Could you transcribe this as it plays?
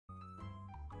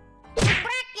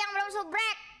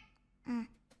subrek.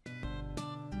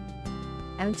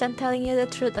 Mchan telling you the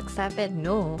truth, accept it.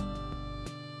 No.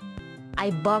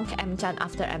 I bonk Mchan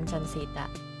after Mchan said that.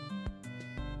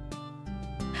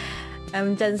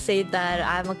 Mchan said that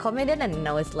I'm a comedian, and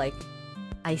now it's like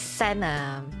I send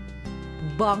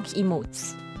bonk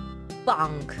emotes.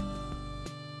 Bonk.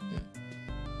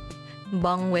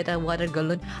 Bonk with a water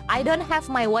balloon. I don't have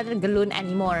my water balloon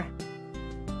anymore.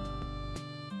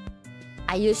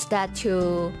 I used that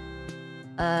to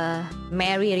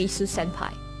marry Risu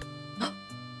senpai.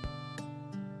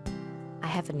 I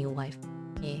have a new wife.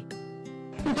 Yeah.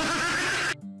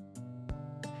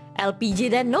 LPG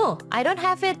then? No, I don't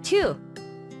have it too.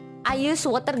 I use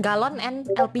water gallon and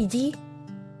LPG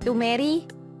to marry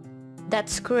that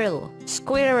squirrel.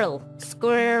 Squirrel.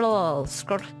 Squirrel.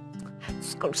 Squirrel.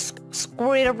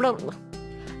 Squirrel.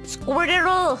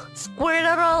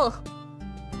 Squirrel.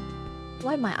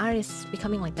 Why my R is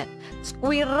becoming like that?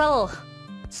 Squirrel.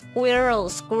 Squirrel.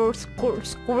 Squirrel.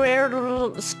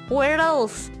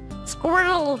 Squirrels.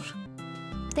 Squirrel.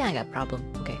 I think I got a problem.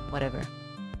 Okay, whatever.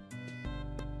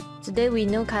 Today we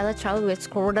know Kaela traveled with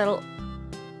Squirrel.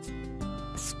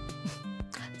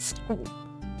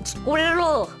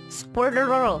 Squirrel.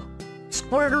 Squirrel.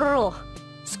 Squirrel.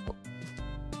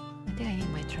 I think I need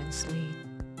my translate.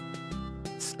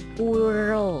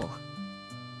 Squirrel.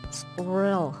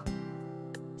 Squirrel.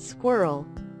 Squirrel.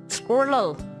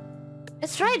 Squirrel.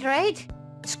 It's right, right?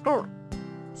 Squirrel.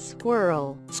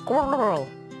 Squirrel. Squirrel.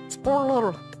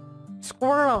 Squirrel.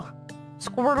 Squirrel.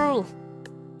 Squirrel.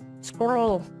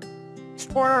 Squirrel.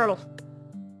 Squirrel.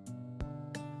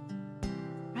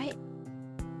 Right?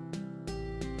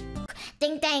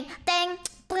 Ding ding ding.